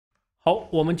好，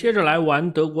我们接着来玩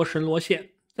德国神罗线。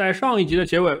在上一集的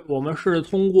结尾，我们是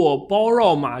通过包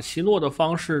绕马奇诺的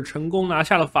方式成功拿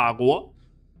下了法国，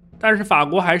但是法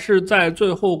国还是在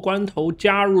最后关头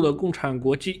加入了共产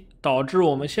国际，导致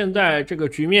我们现在这个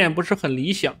局面不是很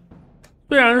理想。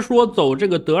虽然说走这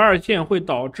个德二线会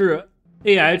导致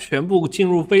AI 全部进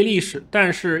入非历史，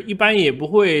但是一般也不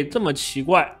会这么奇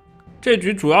怪。这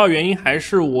局主要原因还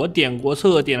是我点国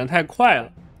策点得太快了。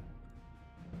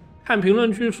看评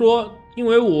论区说，因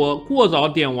为我过早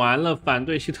点完了反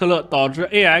对希特勒，导致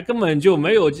AI 根本就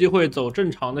没有机会走正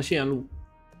常的线路。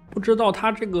不知道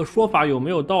他这个说法有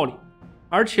没有道理，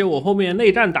而且我后面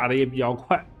内战打的也比较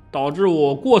快，导致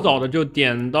我过早的就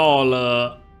点到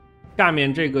了下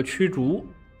面这个驱逐，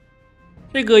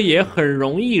这个也很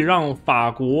容易让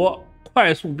法国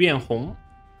快速变红，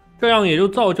这样也就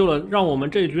造就了让我们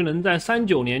这局能在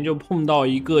39年就碰到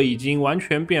一个已经完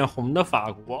全变红的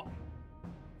法国。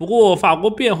不过法国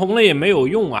变红了也没有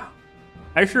用啊，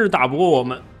还是打不过我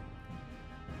们。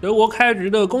德国开局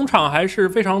的工厂还是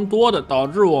非常多的，导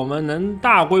致我们能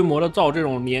大规模的造这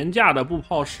种廉价的步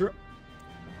炮师。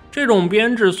这种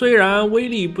编制虽然威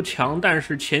力不强，但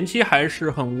是前期还是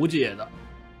很无解的。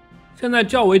现在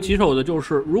较为棘手的就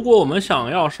是，如果我们想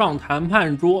要上谈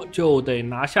判桌，就得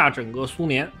拿下整个苏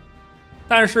联。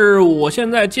但是我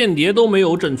现在间谍都没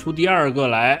有整出第二个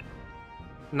来，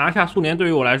拿下苏联对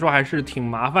于我来说还是挺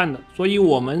麻烦的，所以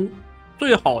我们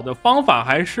最好的方法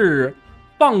还是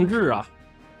放置啊，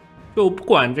就不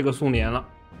管这个苏联了，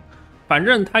反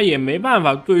正他也没办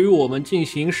法对于我们进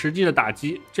行实际的打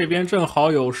击。这边正好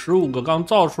有15个刚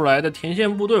造出来的前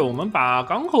线部队，我们把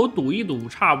港口堵一堵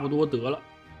差不多得了。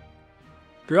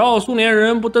只要苏联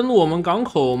人不登陆我们港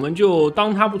口，我们就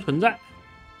当它不存在。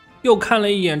又看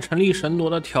了一眼成立神罗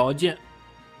的条件，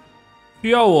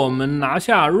需要我们拿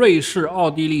下瑞士、奥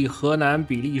地利、荷兰、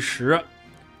比利时，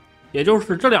也就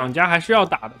是这2家还是要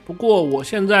打的。不过我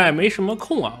现在没什么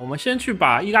空啊，我们先去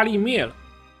把意大利灭了，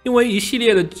因为一系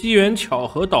列的机缘巧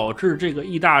合导致这个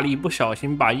意大利不小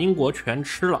心把英国全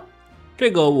吃了，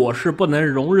这个我是不能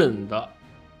容忍的。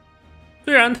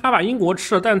虽然他把英国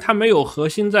吃了，但他没有核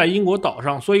心在英国岛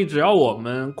上，所以只要我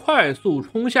们快速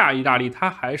冲下意大利，他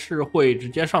还是会直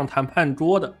接上谈判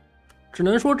桌的。只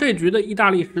能说这局的意大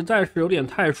利实在是有点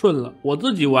太顺了，我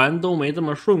自己玩都没这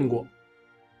么顺过。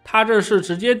他这是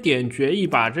直接点决议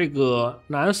把这个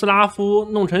南斯拉夫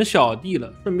弄成小弟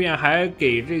了，顺便还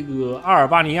给这个阿尔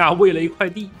巴尼亚喂了一块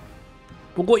地。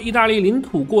不过意大利领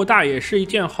土过大也是一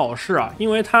件好事啊，因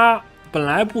为他本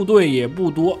来部队也不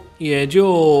多，也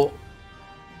就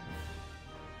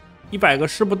100个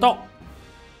师不到。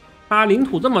他领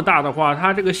土这么大的话，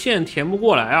他这个线填不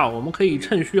过来啊，我们可以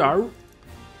趁虚而入。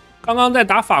刚刚在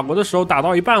打法国的时候打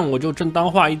到一半我就正当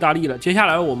化意大利了，接下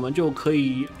来我们就可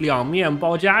以两面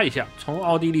包夹一下，从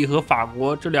奥地利和法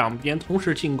国这两边同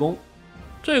时进攻，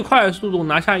最快速度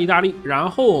拿下意大利，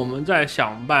然后我们再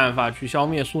想办法去消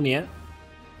灭苏联。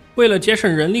为了节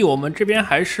省人力，我们这边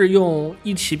还是用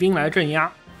一骑兵来镇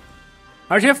压，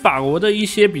而且法国的一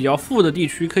些比较富的地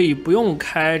区可以不用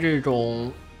开这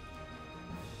种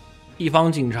地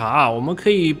方警察啊，我们可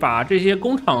以把这些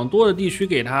工厂多的地区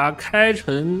给它开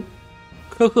成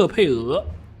苛刻配额。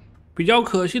比较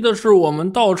可惜的是，我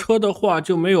们倒车的话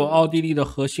就没有奥地利的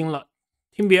核心了。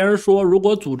听别人说，如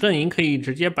果组阵营可以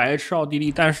直接白吃奥地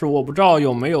利，但是我不知道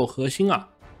有没有核心啊。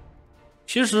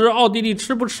其实奥地利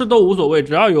吃不吃都无所谓，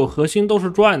只要有核心都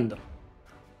是赚的。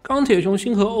钢铁雄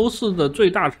心和欧4的最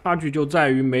大差距就在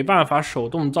于没办法手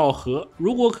动造核，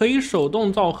如果可以手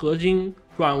动造核心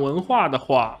转文化的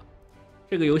话，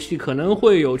这个游戏可能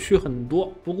会有趣很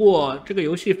多。不过这个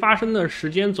游戏发生的时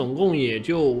间总共也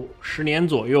就10年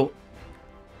左右，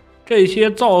这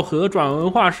些造核转文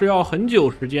化是要很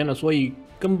久时间的，所以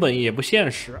根本也不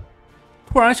现实。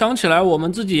突然想起来我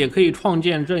们自己也可以创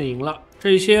建阵营了，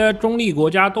这些中立国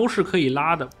家都是可以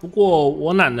拉的，不过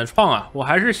我懒得创啊，我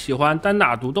还是喜欢单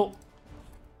打独斗。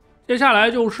接下来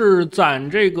就是攒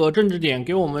这个政治点，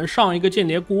给我们上一个间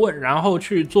谍顾问，然后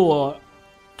去做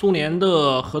苏联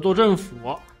的合作政府。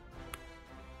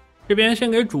这边先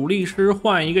给主力师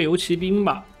换一个游骑兵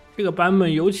吧，这个版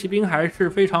本游骑兵还是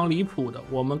非常离谱的，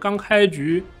我们刚开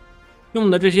局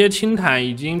用的这些轻坦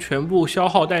已经全部消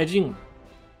耗殆尽了，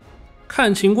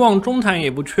看情况中坦也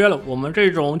不缺了，我们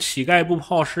这种乞丐步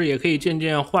炮师也可以渐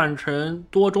渐换成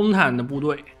多中坦的部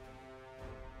队。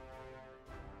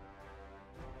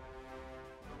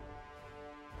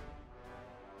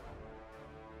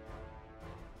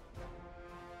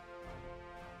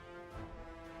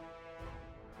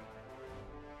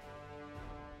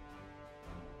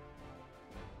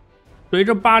随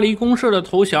着巴黎公社的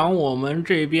投降，我们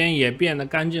这边也变得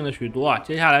干净了许多啊！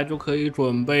接下来就可以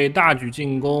准备大举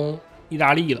进攻意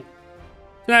大利了。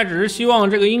现在只是希望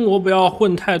这个英国不要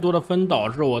混太多的分，导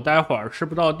致我待会儿吃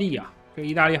不到地啊。这个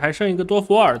意大利还剩一个多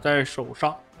佛尔在手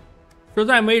上，实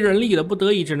在没人力了，不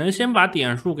得已只能先把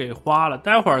点数给花了，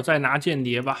待会儿再拿间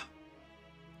谍吧。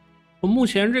从目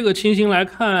前这个情形来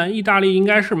看，意大利应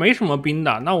该是没什么兵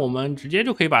的，那我们直接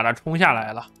就可以把它冲下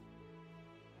来了。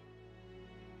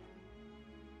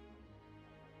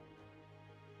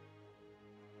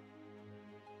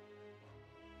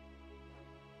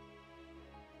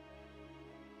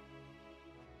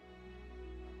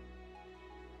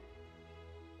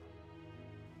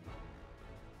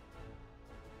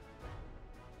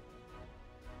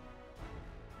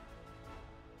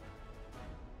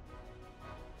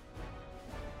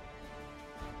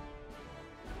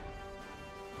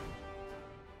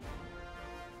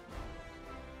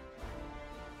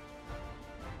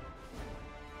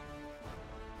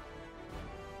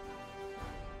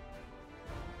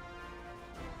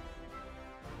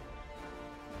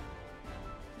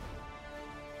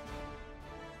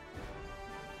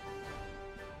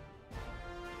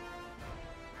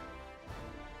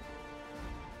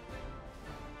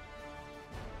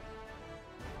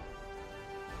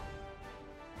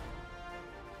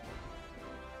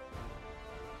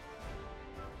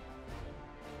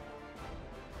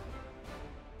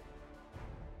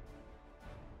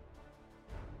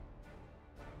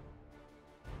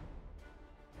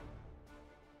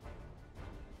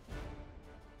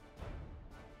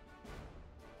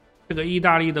这个意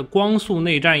大利的光速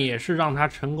内战也是让他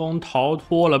成功逃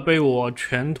脱了被我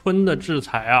全吞的制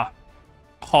裁啊！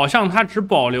好像他只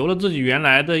保留了自己原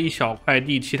来的一小块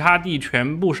地，其他地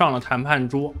全部上了谈判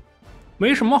桌，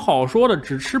没什么好说的。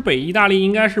只吃北意大利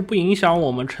应该是不影响我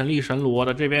们成立神罗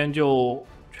的，这边就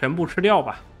全部吃掉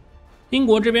吧。英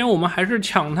国这边我们还是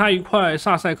抢他一块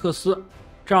萨塞克斯，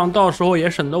这样到时候也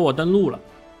省得我登陆了。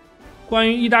关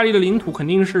于意大利的领土肯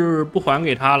定是不还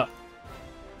给他了。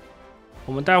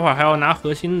我们待会儿还要拿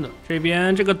核心的，这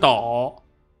边这个岛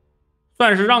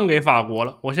算是让给法国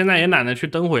了，我现在也懒得去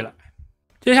登回来。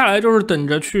接下来就是等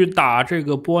着去打这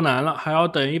个波兰了，还要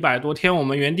等100多天，我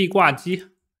们原地挂机。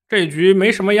这局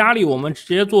没什么压力，我们直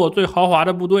接做最豪华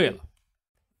的部队了。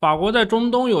法国在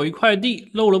中东有一块地，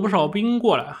漏了不少兵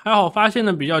过来，还好发现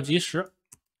的比较及时，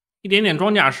一点点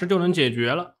装甲师就能解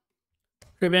决了。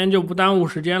这边就不耽误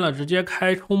时间了，直接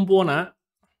开冲波兰。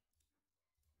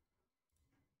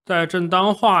再正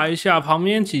当化一下旁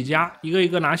边几家，一个一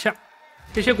个拿下。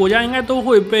这些国家应该都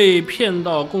会被骗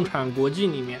到共产国际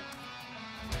里面，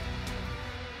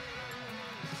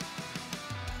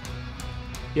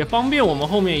也方便我们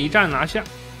后面一战拿下。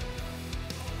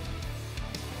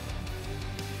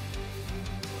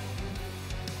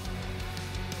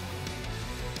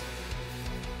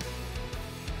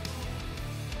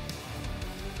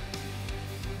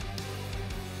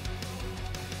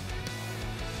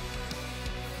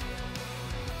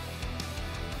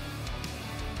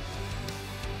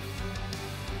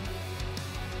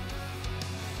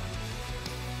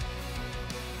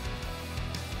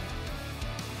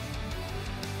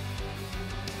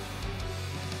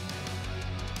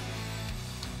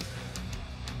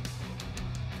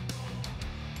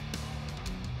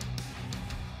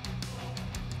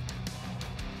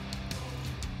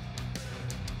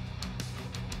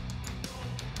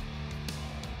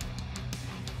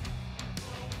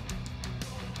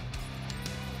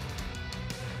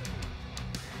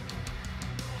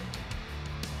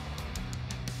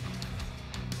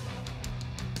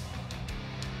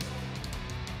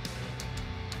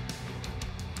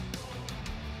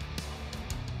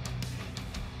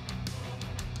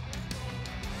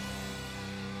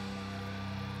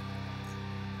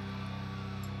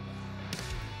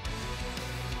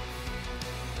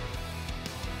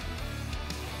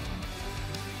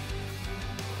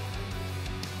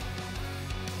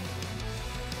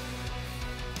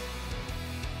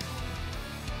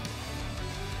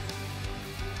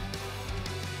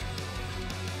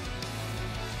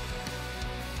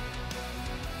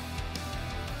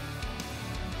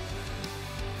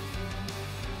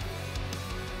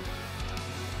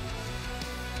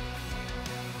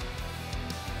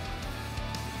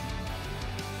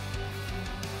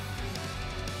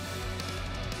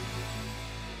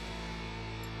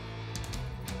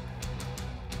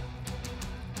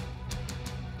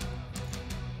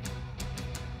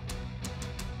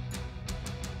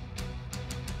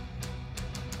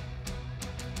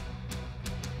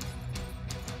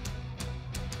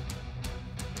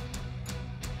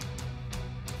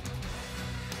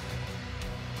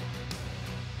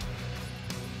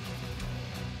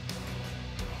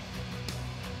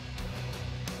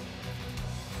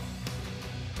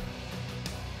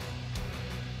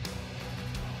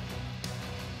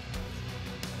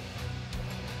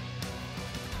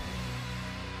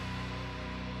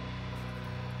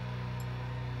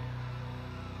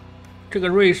这个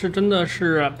瑞士真的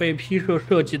是被批设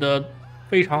设计的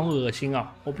非常恶心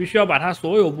啊！我必须要把他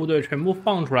所有部队全部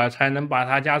放出来，才能把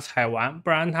他家踩完，不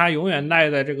然他永远赖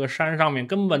在这个山上面，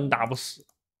根本打不死。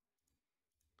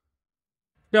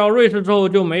掉瑞士之后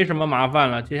就没什么麻烦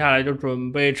了，接下来就准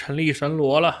备成立神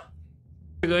罗了。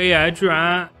这个 AI 居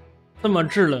然这么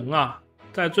智能啊，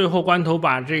在最后关头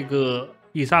把这个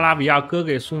比萨拉比亚割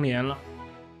给苏联了。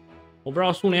我不知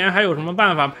道苏联还有什么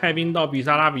办法派兵到比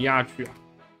萨拉比亚去啊，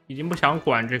已经不想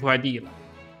管这块地了。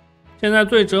现在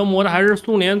最折磨的还是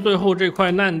苏联最后这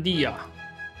块难地啊。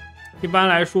一般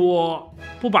来说，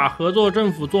不把合作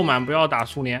政府做满不要打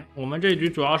苏联。我们这局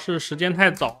主要是时间太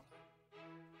早，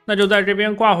那就在这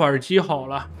边挂会儿机好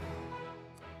了。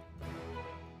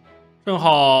正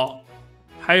好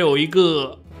还有一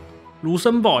个卢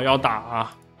森堡要打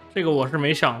啊，这个我是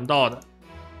没想到的。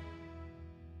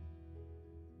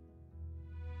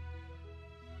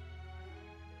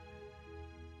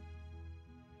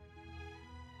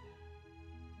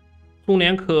苏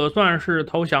联可算是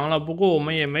投降了，不过我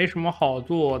们也没什么好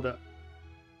做的，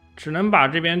只能把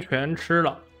这边全吃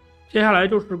了。接下来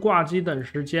就是挂机等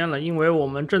时间了，因为我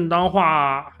们正当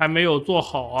化还没有做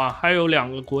好啊，还有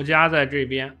2个国家在这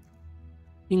边。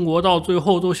英国到最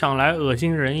后都想来恶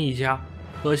心人一下，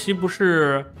可惜不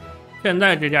是现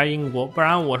在这家英国，不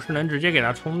然我是能直接给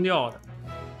它冲掉的。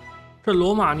这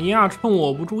罗马尼亚趁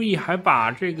我不注意，还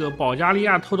把这个保加利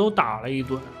亚偷偷打了一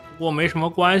顿。不过没什么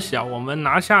关系啊，我们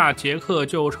拿下捷克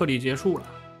就彻底结束了。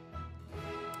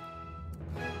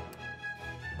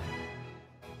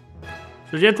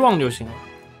直接撞就行了。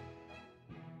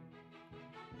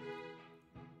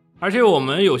而且我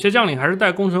们有些将领还是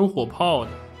带工程火炮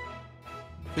的，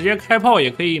直接开炮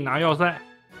也可以拿要塞，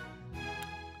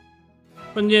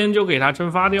瞬间就给他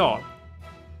蒸发掉了。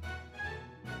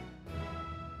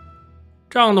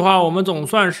这样的话，我们总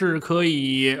算是可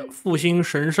以复兴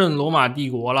神圣罗马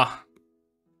帝国了。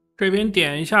这边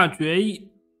点一下决议，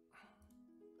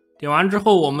点完之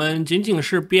后，我们仅仅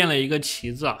是变了一个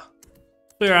旗子啊。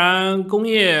虽然工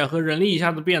业和人力一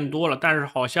下子变多了，但是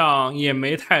好像也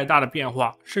没太大的变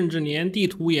化，甚至连地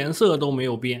图颜色都没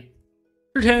有变。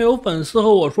之前有粉丝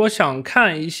和我说想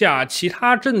看一下其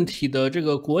他政体的这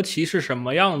个国旗是什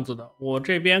么样子的，我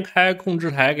这边开控制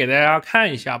台给大家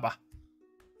看一下吧。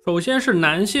首先是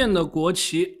南线的国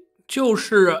旗，就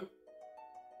是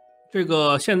这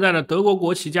个现在的德国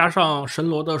国旗加上神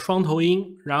罗的双头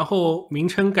鹰，然后名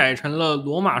称改成了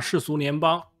罗马世俗联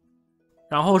邦。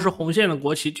然后是红线的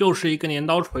国旗，就是一个镰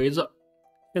刀锤子，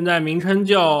现在名称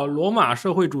叫罗马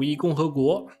社会主义共和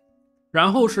国。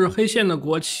然后是黑线的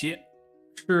国旗，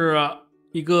是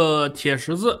一个铁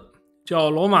十字，叫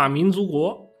罗马民族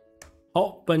国。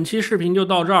好，本期视频就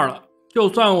到这儿了。就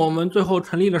算我们最后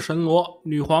成立了神罗，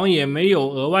女皇也没有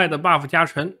额外的 buff 加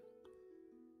成，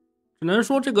只能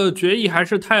说这个决议还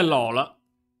是太老了。